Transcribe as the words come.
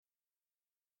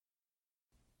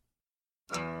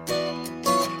Woke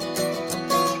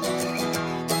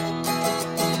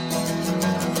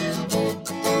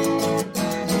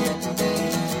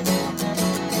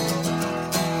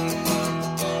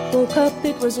up,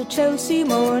 it was a Chelsea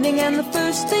morning, and the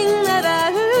first thing that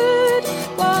I heard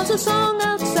was a song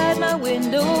outside my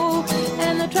window,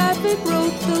 and the traffic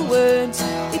wrote the words.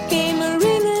 It came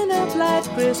a-ringing up like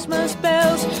Christmas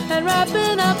bells, and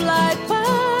wrapping up like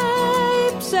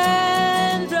pipes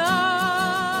and drums.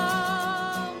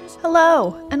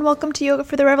 Hello, and welcome to Yoga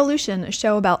for the Revolution, a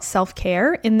show about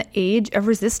self-care in the age of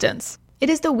resistance. It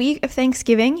is the week of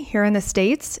Thanksgiving here in the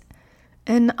States,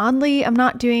 and oddly, I'm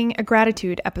not doing a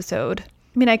gratitude episode.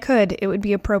 I mean, I could, it would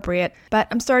be appropriate, but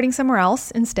I'm starting somewhere else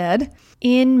instead.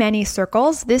 In many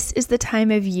circles, this is the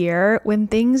time of year when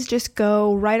things just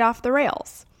go right off the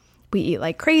rails. We eat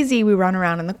like crazy, we run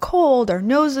around in the cold, our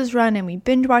noses run, and we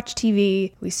binge watch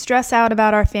TV. We stress out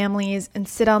about our families and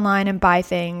sit online and buy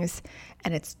things,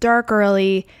 and it's dark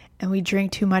early, and we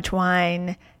drink too much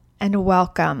wine, and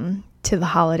welcome to the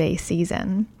holiday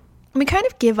season. We kind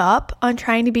of give up on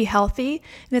trying to be healthy,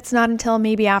 and it's not until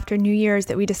maybe after New Year's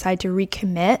that we decide to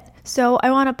recommit. So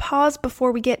I want to pause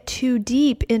before we get too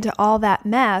deep into all that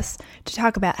mess to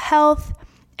talk about health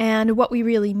and what we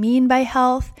really mean by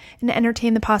health, and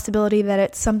entertain the possibility that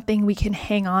it's something we can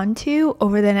hang on to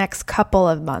over the next couple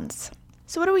of months.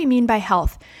 So what do we mean by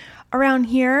health? Around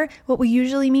here, what we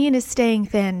usually mean is staying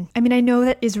thin. I mean, I know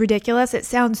that is ridiculous. It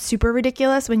sounds super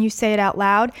ridiculous when you say it out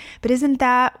loud, but isn't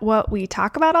that what we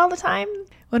talk about all the time?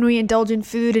 When we indulge in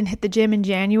food and hit the gym in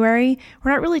January,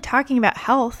 we're not really talking about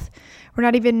health. We're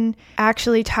not even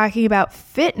actually talking about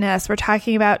fitness. We're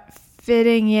talking about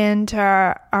fitting into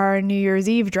our New Year's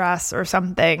Eve dress or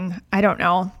something. I don't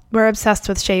know. We're obsessed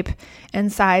with shape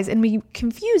and size, and we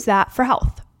confuse that for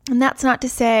health. And that's not to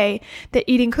say that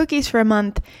eating cookies for a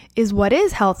month is what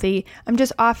is healthy. I'm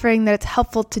just offering that it's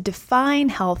helpful to define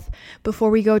health before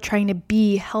we go trying to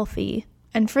be healthy.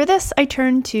 And for this, I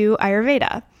turn to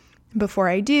Ayurveda. Before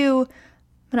I do, I'm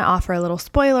going to offer a little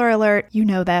spoiler alert. You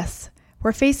know this.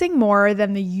 We're facing more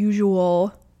than the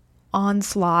usual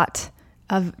onslaught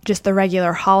of just the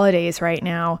regular holidays right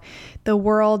now. The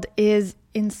world is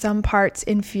in some parts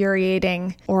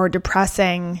infuriating or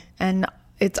depressing, and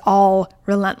it's all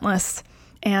relentless.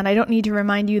 And I don't need to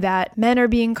remind you that men are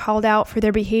being called out for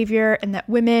their behavior, and that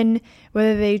women,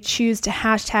 whether they choose to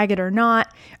hashtag it or not,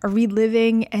 are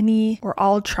reliving any or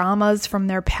all traumas from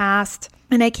their past.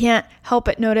 And I can't help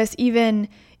but notice, even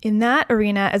in that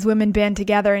arena, as women band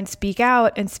together and speak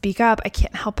out and speak up, I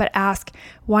can't help but ask,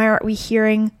 why aren't we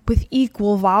hearing with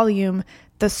equal volume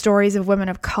the stories of women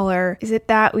of color? Is it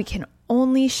that we can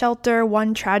only shelter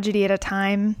one tragedy at a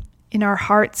time in our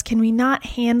hearts? Can we not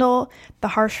handle the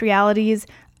harsh realities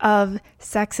of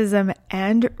sexism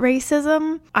and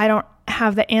racism? I don't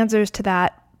have the answers to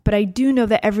that, but I do know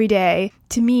that every day,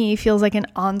 to me, feels like an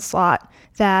onslaught,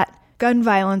 that gun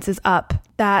violence is up,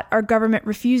 that our government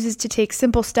refuses to take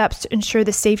simple steps to ensure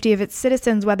the safety of its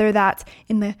citizens, whether that's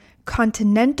in the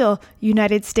continental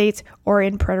United States or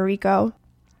in Puerto Rico.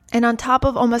 And on top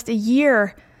of almost a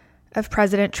year of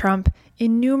President Trump,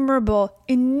 innumerable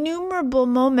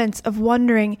moments of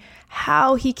wondering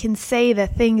how he can say the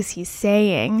things he's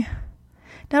saying.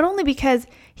 Not only because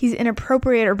he's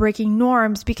inappropriate or breaking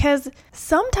norms, because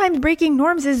sometimes breaking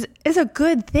norms is a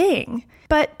good thing,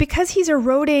 but because he's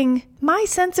eroding my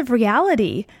sense of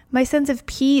reality, my sense of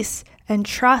peace and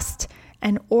trust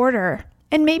and order.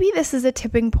 And maybe this is a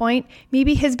tipping point.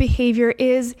 Maybe his behavior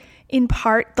is in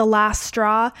part the last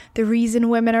straw, the reason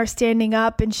women are standing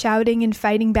up and shouting and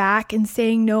fighting back and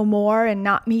saying no more and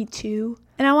not me too.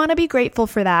 And I want to be grateful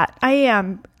for that. I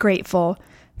am grateful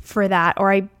for that,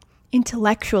 or I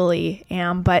intellectually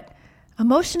am, but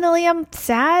emotionally I'm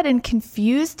sad and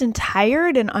confused and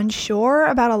tired and unsure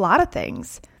about a lot of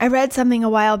things. I read something a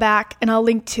while back, and I'll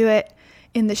link to it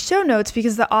in the show notes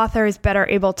because the author is better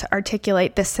able to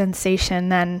articulate this sensation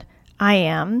than I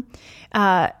am.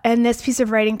 And this piece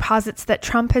of writing posits that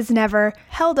Trump has never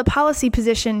held a policy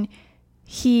position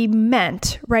he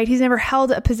meant, right? He's never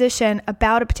held a position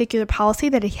about a particular policy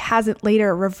that he hasn't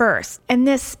later reversed. And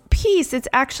this piece, it's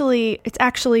actually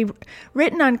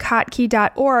written on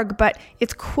kottke.org, but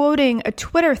it's quoting a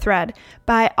Twitter thread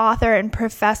by author and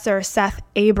professor Seth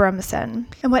Abramson.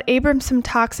 And what Abramson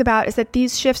talks about is that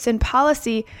these shifts in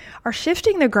policy are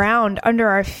shifting the ground under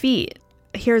our feet.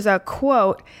 Here's a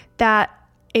quote that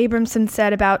Abramson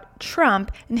said about Trump,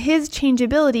 and his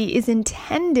changeability is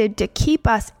intended to keep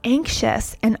us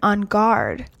anxious and on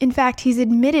guard. In fact, he's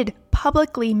admitted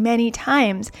publicly many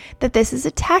times that this is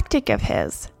a tactic of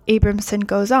his. Abramson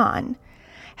goes on,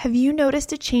 "Have you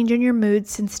noticed a change in your mood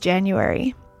since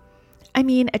January? I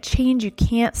mean a change you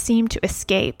can't seem to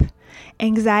escape.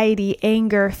 Anxiety,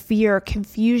 anger, fear,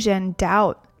 confusion,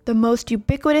 doubt. The most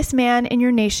ubiquitous man in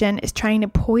your nation is trying to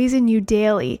poison you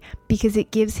daily because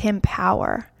it gives him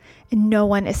power, and no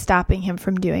one is stopping him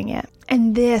from doing it.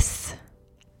 And this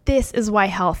is why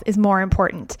health is more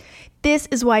important. This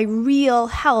is why real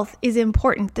health is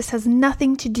important. This has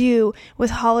nothing to do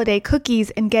with holiday cookies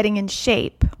and getting in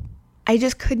shape. I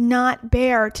just could not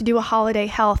bear to do a holiday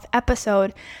health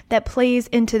episode that plays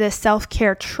into the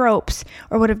self-care tropes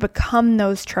or would have become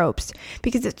those tropes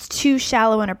because it's too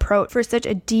shallow an approach for such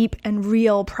a deep and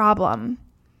real problem.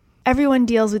 Everyone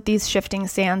deals with these shifting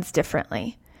sands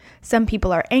differently. Some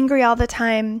people are angry all the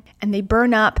time and they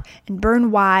burn up and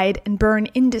burn wide and burn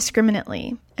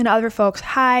indiscriminately. And other folks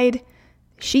hide,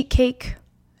 sheet cake,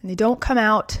 and they don't come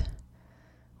out.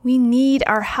 We need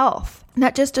our health,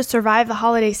 not just to survive the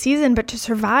holiday season, but to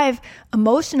survive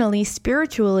emotionally,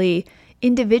 spiritually,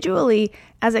 individually,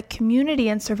 as a community,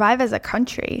 and survive as a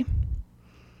country.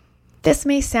 This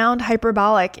may sound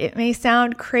hyperbolic. It may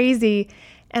sound crazy.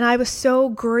 And I was so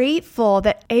grateful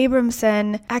that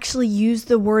Abramson actually used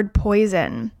the word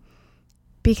poison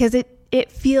because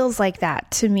it feels like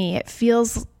that to me. It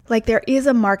feels like there is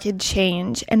a marked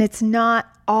change and it's not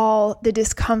all the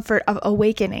discomfort of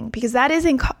awakening because that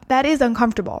is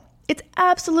uncomfortable. It's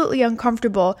absolutely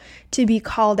uncomfortable to be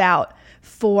called out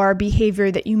for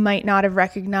behavior that you might not have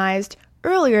recognized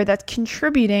earlier that's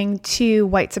contributing to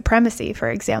white supremacy, for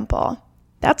example.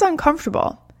 That's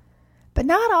uncomfortable. But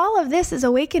not all of this is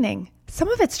awakening. Some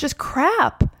of it's just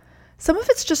crap. Some of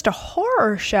it's just a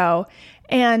horror show.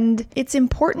 And it's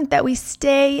important that we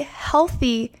stay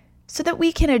healthy so that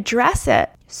we can address it.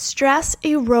 Stress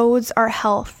erodes our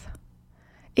health.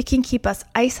 It can keep us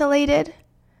isolated,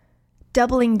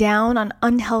 doubling down on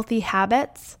unhealthy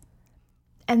habits.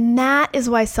 And that is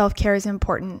why self-care is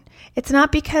important. It's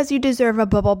not because you deserve a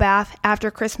bubble bath after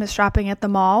Christmas shopping at the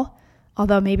mall,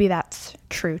 although maybe that's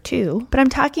true too. But I'm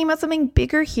talking about something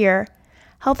bigger here.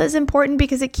 Health is important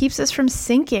because it keeps us from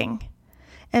sinking.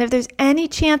 And if there's any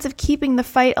chance of keeping the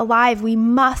fight alive, we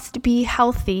must be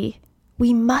healthy.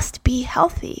 We must be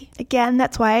healthy. Again,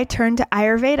 that's why I turned to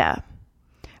Ayurveda.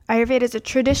 Ayurveda is a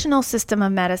traditional system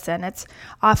of medicine. It's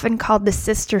often called the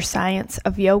sister science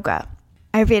of yoga.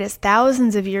 Ayurveda is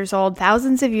thousands of years old,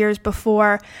 thousands of years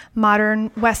before modern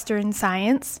Western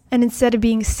science. And instead of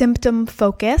being symptom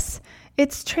focus,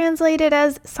 it's translated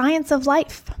as science of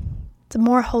life. It's a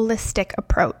more holistic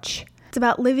approach. It's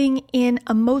about living in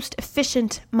a most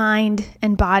efficient mind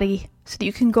and body so that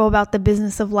you can go about the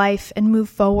business of life and move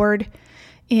forward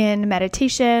in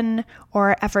meditation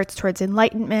or efforts towards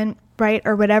enlightenment, right?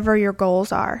 Or whatever your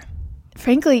goals are.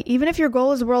 Frankly, even if your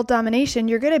goal is world domination,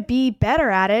 you're going to be better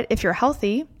at it if you're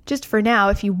healthy. Just for now,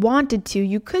 if you wanted to,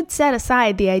 you could set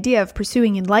aside the idea of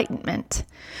pursuing enlightenment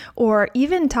or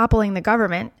even toppling the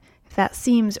government if that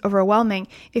seems overwhelming.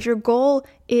 If your goal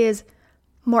is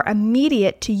more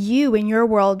immediate to you in your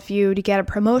worldview, to get a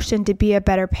promotion, to be a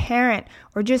better parent,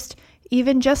 or just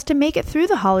to make it through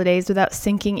the holidays without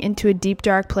sinking into a deep,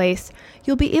 dark place,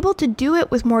 you'll be able to do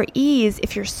it with more ease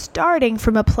if you're starting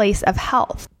from a place of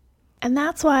health. And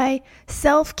that's why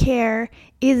self-care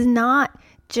is not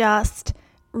just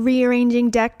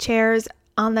rearranging deck chairs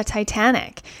on the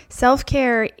Titanic.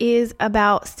 Self-care is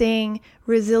about staying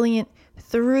resilient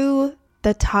through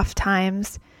the tough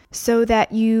times so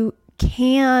that you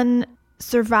can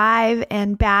survive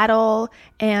and battle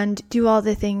and do all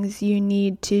the things you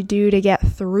need to do to get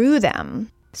through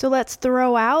them. So let's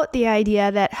throw out the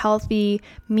idea that healthy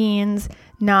means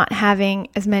not having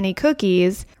as many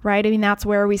cookies, right? I mean, that's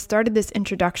where we started this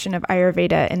introduction of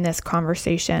Ayurveda in this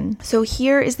conversation. So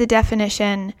here is the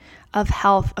definition of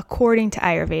health according to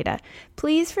Ayurveda.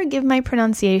 Please forgive my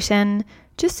pronunciation.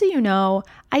 Just so you know,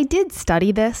 I did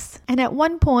study this, and at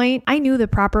one point I knew the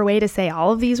proper way to say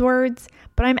all of these words,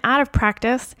 but I'm out of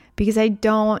practice because I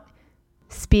don't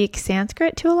speak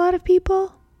Sanskrit to a lot of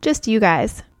people, just you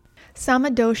guys.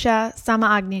 Samadosha,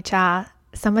 Sama-agnicha,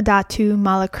 Samadhatu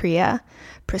Malakriya,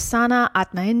 Prasanna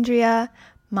Atmaindriya,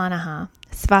 Manaha,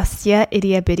 Svasya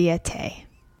Idya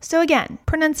So again,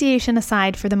 pronunciation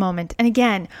aside for the moment, and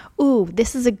again,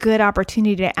 this is a good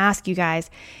opportunity to ask you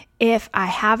guys if I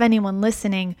have anyone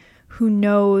listening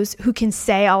who can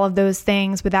say all of those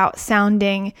things without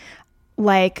sounding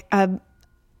like a,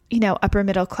 upper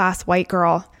middle class white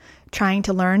girl trying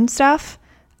to learn stuff,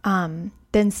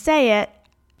 then say it.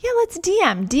 Yeah, let's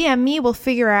DM me. We'll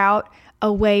figure out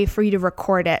a way for you to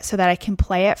record it so that I can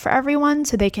play it for everyone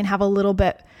so they can have a little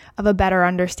bit of a better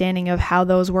understanding of how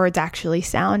those words actually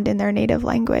sound in their native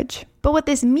language. But what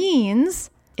this means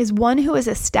is one who is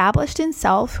established in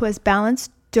self, who has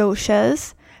balanced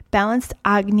doshas, balanced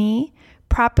Agni,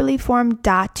 properly formed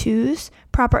Dhatus,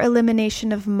 proper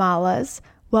elimination of malas,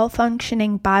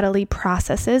 well-functioning bodily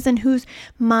processes, and whose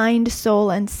mind,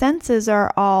 soul, and senses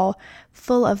are all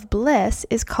full of bliss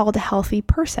is called a healthy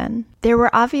person. There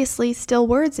were obviously still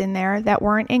words in there that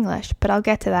weren't English, but I'll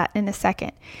get to that in a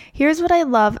second. Here's what I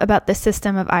love about the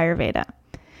system of Ayurveda.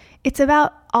 It's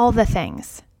about all the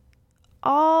things.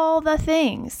 All the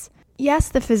things. Yes,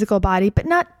 the physical body, but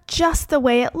not just the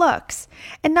way it looks.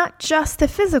 And not just the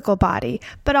physical body,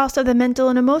 but also the mental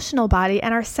and emotional body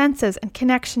and our senses and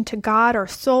connection to God or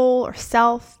soul or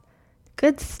self.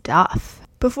 Good stuff.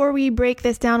 Before we break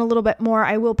this down a little bit more,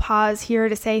 I will pause here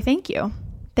to say thank you.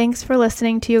 Thanks for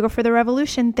listening to Yoga for the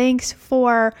Revolution. Thanks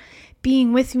for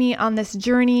being with me on this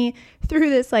journey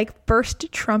through this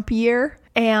first Trump year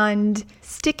and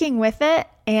sticking with it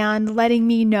and letting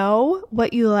me know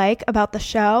what you like about the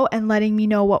show and letting me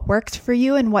know what works for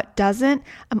you and what doesn't.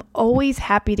 I'm always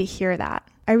happy to hear that.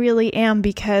 I really am,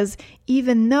 because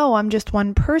even though I'm just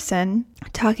one person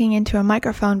talking into a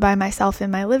microphone by myself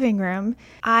in my living room,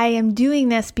 I am doing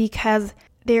this because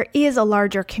there is a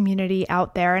larger community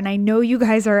out there, and I know you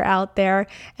guys are out there,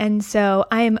 and so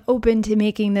I am open to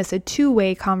making this a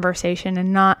two-way conversation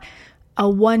and not a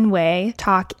one-way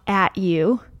talk at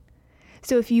you.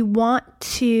 So if you want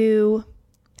to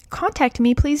contact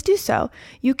me, please do so.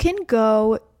 You can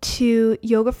go to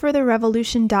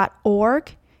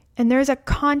yogafortherevolution.org, and there's a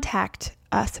contact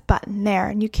us button there,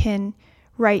 and you can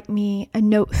write me a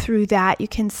note through that. You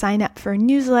can sign up for a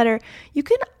newsletter. You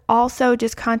can also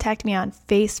just contact me on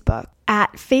Facebook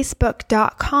at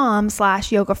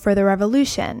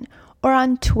facebook.com/yogafortherevolution or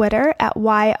on Twitter at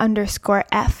y_f_t_r.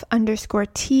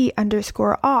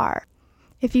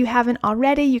 If you haven't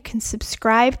already, you can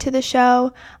subscribe to the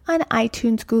show on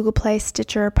iTunes, Google Play,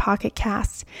 Stitcher, Pocket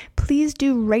Casts. Please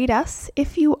do rate us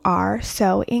if you are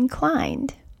so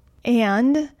inclined.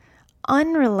 And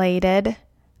unrelated,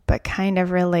 but kind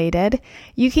of related,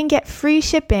 you can get free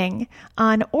shipping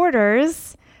on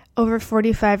orders over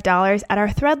 $45 at our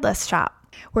Threadless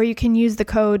shop, where you can use the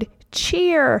code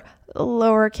CHEER,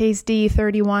 lowercase d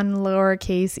 31,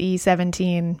 lowercase e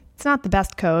 17. It's not the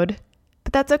best code,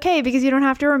 but that's okay because you don't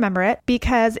have to remember it,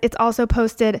 because it's also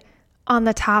posted on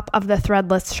the top of the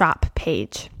Threadless shop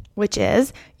page, which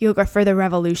is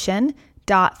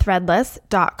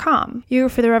yogafortherevolution.threadless.com. Yoga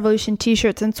for the Revolution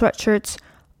t-shirts and sweatshirts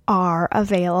are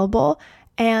available,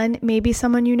 and maybe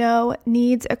someone you know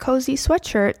needs a cozy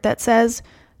sweatshirt that says,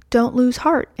 "Don't lose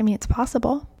heart." I mean, it's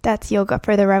possible. That's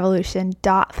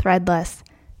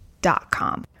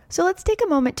yogafortherevolution.threadless.com. So let's take a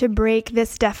moment to break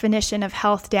this definition of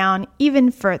health down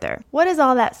even further. What does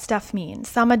all that stuff mean?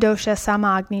 Samadosha,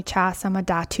 Samagni Cha,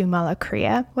 Samadhatu,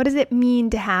 Malakriya. What does it mean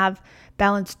to have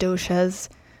balanced doshas?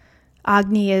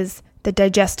 Agni is the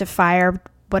digestive fire.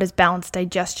 What does balanced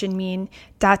digestion mean?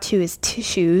 Dhatu is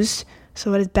tissues.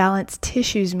 So what does balanced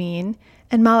tissues mean?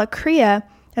 And Malakriya,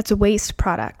 that's a waste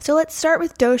product. So let's start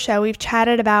with dosha. We've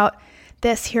chatted about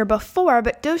this here before,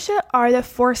 but dosha are the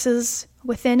forces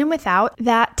within and without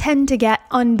that tend to get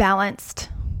unbalanced.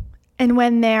 And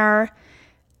when they're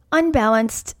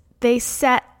unbalanced, they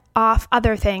set off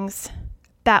other things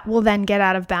that will then get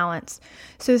out of balance.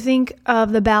 So think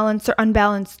of the balanced or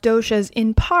unbalanced doshas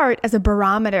in part as a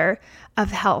barometer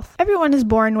of health. Everyone is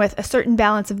born with a certain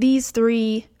balance of these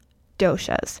three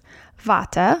doshas.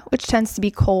 Vata, which tends to be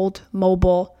cold,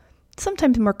 mobile,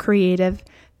 sometimes more creative.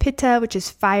 Pitta, which is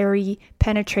fiery,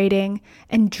 penetrating,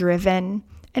 and driven.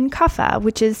 And Kapha,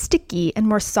 which is sticky and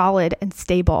more solid and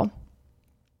stable.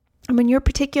 And when your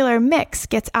particular mix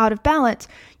gets out of balance,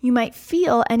 you might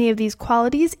feel any of these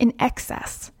qualities in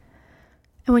excess.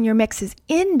 And when your mix is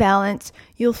in balance,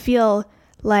 you'll feel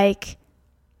like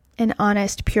an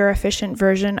honest, pure, efficient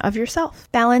version of yourself.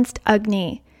 Balanced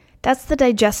Agni, that's the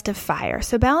digestive fire.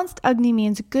 So balanced Agni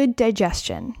means good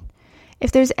digestion.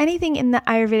 If there's anything in the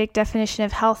Ayurvedic definition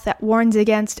of health that warns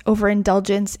against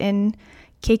overindulgence in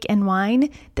cake and wine,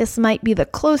 this might be the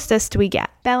closest we get.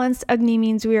 Balanced Agni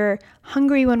means we're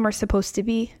hungry when we're supposed to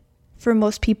be. For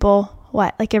most people,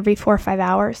 every 4 or 5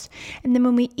 hours. And then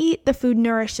when we eat, the food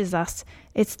nourishes us.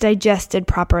 It's digested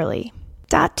properly.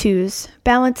 Dhatus,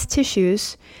 balanced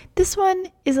tissues. This one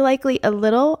is likely a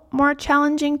little more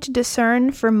challenging to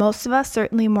discern for most of us,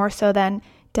 certainly more so than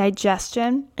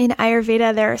digestion. In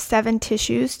Ayurveda, there are 7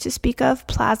 tissues to speak of: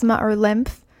 plasma or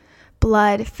lymph,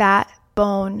 blood, fat,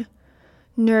 bone,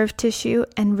 nerve tissue,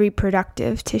 and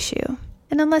reproductive tissue.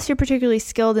 And unless you're particularly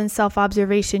skilled in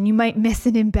self-observation, you might miss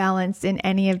an imbalance in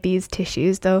any of these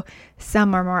tissues, though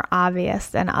some are more obvious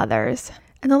than others.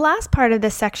 And the last part of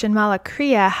this section,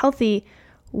 Malakriya, healthy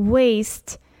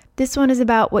waste, this one is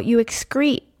about what you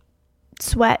excrete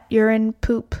sweat, urine,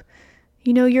 poop.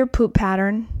 You know your poop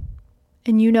pattern,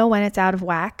 and you know when it's out of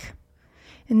whack.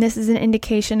 And this is an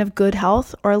indication of good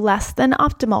health or less than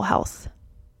optimal health.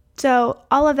 So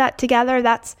all of that together,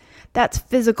 that's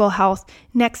physical health.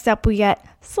 Next up, we get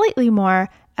slightly more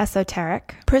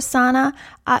esoteric. Prasana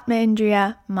Atma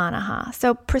Indriya Manaha.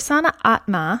 So Prasana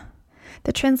Atma,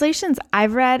 the translations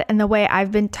I've read and the way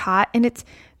I've been taught in its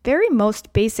very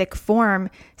most basic form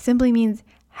simply means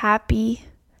happy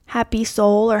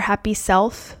soul or happy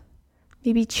self,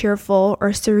 maybe cheerful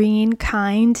or serene,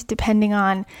 kind, depending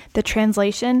on the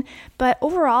translation. But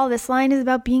overall, this line is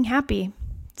about being happy,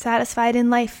 satisfied in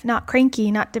life, not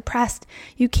cranky, not depressed.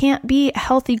 You can't be a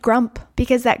healthy grump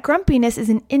because that grumpiness is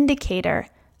an indicator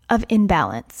of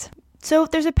imbalance. So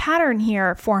there's a pattern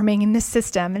here forming in this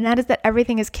system, and that is that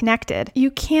everything is connected.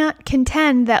 You can't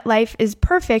contend that life is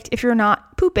perfect if you're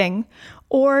not pooping,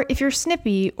 or if you're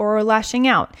snippy or lashing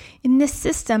out. In this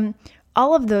system,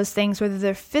 all of those things, whether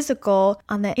they're physical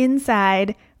on the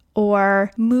inside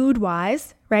or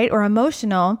mood-wise, right, or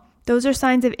emotional, those are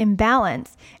signs of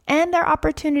imbalance, and they're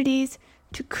opportunities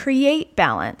to create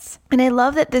balance. And I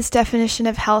love that this definition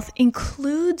of health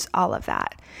includes all of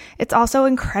that. It's also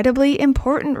incredibly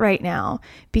important right now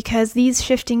because these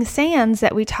shifting sands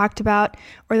that we talked about,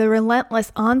 or the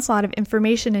relentless onslaught of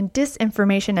information and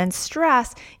disinformation and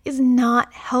stress, is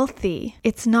not healthy.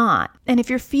 It's not. And if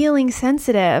you're feeling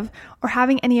sensitive or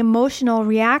having any emotional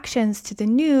reactions to the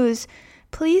news,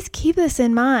 please keep this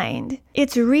in mind.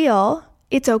 It's real,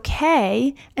 it's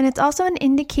okay, and it's also an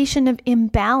indication of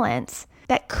imbalance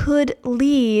that could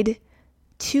lead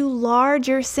to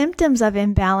larger symptoms of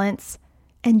imbalance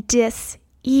and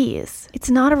dis-ease. It's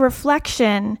not a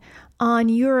reflection on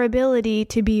your ability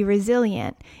to be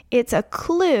resilient. It's a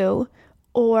clue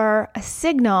or a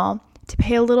signal to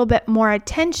pay a little bit more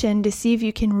attention to see if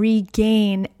you can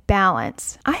regain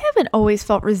balance. I haven't always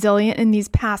felt resilient in these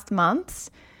past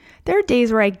months. There are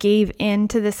days where I gave in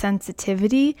to the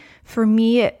sensitivity. For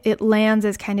me, it lands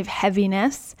as kind of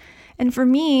heaviness. And for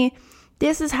me,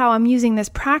 this is how I'm using this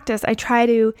practice. I try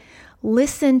to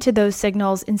listen to those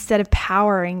signals instead of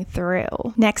powering through.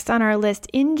 Next on our list,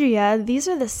 Indriya, these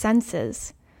are the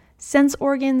senses, sense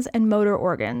organs and motor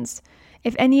organs.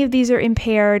 If any of these are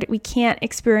impaired, we can't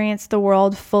experience the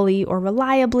world fully or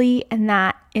reliably, and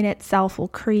that in itself will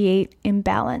create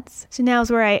imbalance. So now is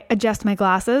where I adjust my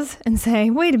glasses and say,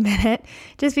 wait a minute,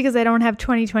 just because I don't have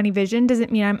 20/20 vision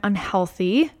doesn't mean I'm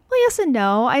unhealthy. Well, yes and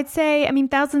no. I'd say,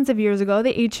 thousands of years ago,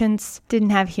 the ancients didn't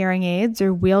have hearing aids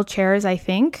or wheelchairs, I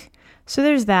think. So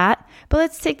there's that. But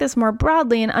let's take this more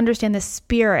broadly and understand the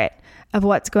spirit of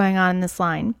what's going on in this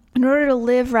line. In order to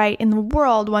live right in the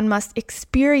world, one must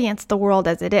experience the world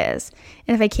as it is.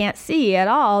 And if I can't see at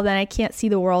all, then I can't see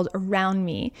the world around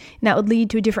me. And that would lead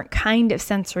to a different kind of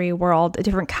sensory world, a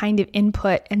different kind of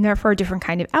input, and therefore a different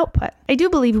kind of output. I do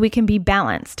believe we can be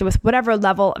balanced with whatever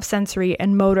level of sensory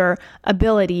and motor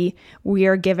ability we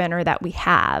are given or that we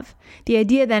have. The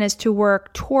idea then is to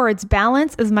work towards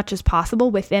balance as much as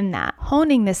possible within that,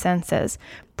 honing the senses,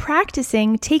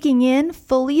 practicing taking in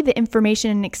fully the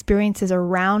information and experiences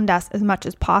around us as much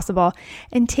as possible,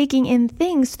 and taking in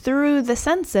things through the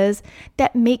senses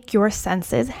that make your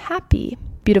senses happy.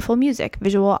 Beautiful music,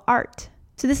 visual art.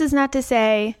 So this is not to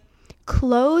say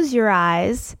close your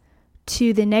eyes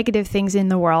to the negative things in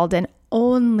the world and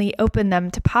only open them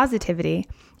to positivity.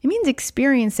 It means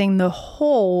experiencing the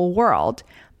whole world,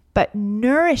 but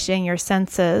nourishing your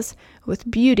senses with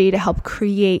beauty to help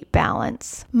create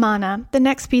balance. Mana, the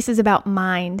next piece is about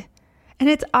mind. And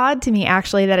it's odd to me,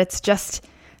 actually, that it's just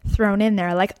thrown in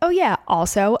there like, oh yeah,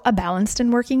 also a balanced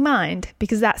and working mind,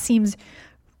 because that seems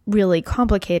really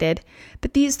complicated.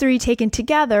 But these three taken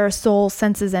together, soul,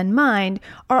 senses, and mind,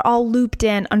 are all looped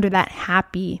in under that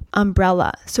happy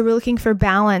umbrella. So we're looking for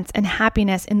balance and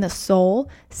happiness in the soul,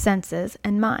 senses,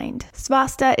 and mind.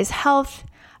 Svasta is health.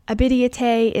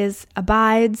 Abidiyate is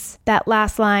abides. That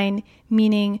last line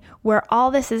meaning where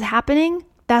all this is happening,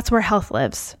 that's where health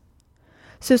lives.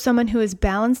 So someone who is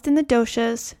balanced in the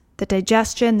doshas, the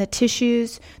digestion, the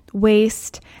tissues, the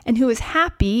waste, and who is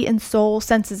happy in soul,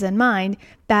 senses, and mind,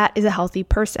 that is a healthy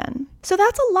person. So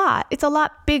that's a lot. It's a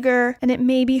lot bigger, and it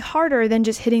may be harder than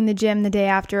just hitting the gym the day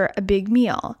after a big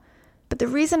meal. But the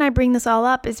reason I bring this all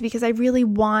up is because I really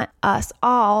want us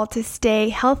all to stay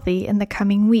healthy in the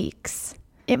coming weeks.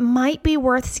 It might be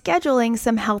worth scheduling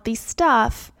some healthy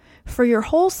stuff for your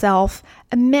whole self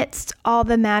amidst all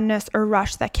the madness or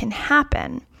rush that can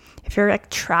happen. If you're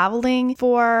traveling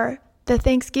for the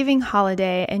Thanksgiving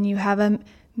holiday and you have a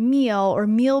meal or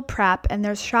meal prep and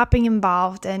there's shopping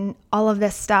involved and all of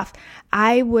this stuff,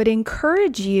 I would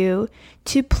encourage you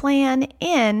to plan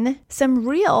in some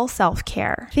real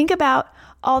self-care. Think about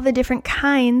all the different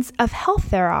kinds of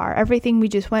health there are, everything we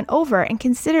just went over, and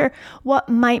consider what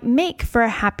might make for a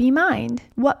happy mind,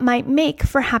 what might make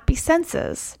for happy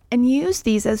senses, and use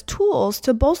these as tools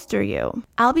to bolster you.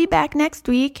 I'll be back next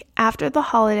week after the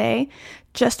holiday,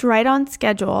 just right on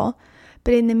schedule,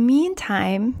 but in the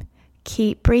meantime,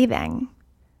 keep breathing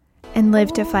and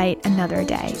live to fight another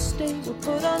day. We'll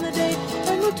put on the date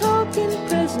and we'll talk in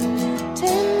present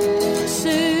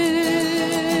tenses.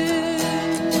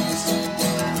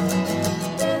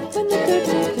 When the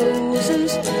curtain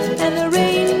closes and the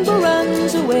rainbow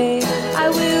runs away, I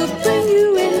will bring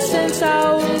you incense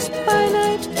hours by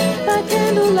night, by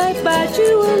candlelight, by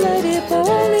jewel light, if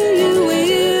only you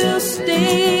will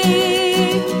stay.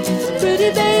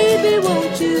 Pretty baby,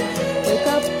 won't you wake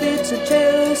up? It's a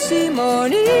Chelsea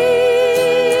morning.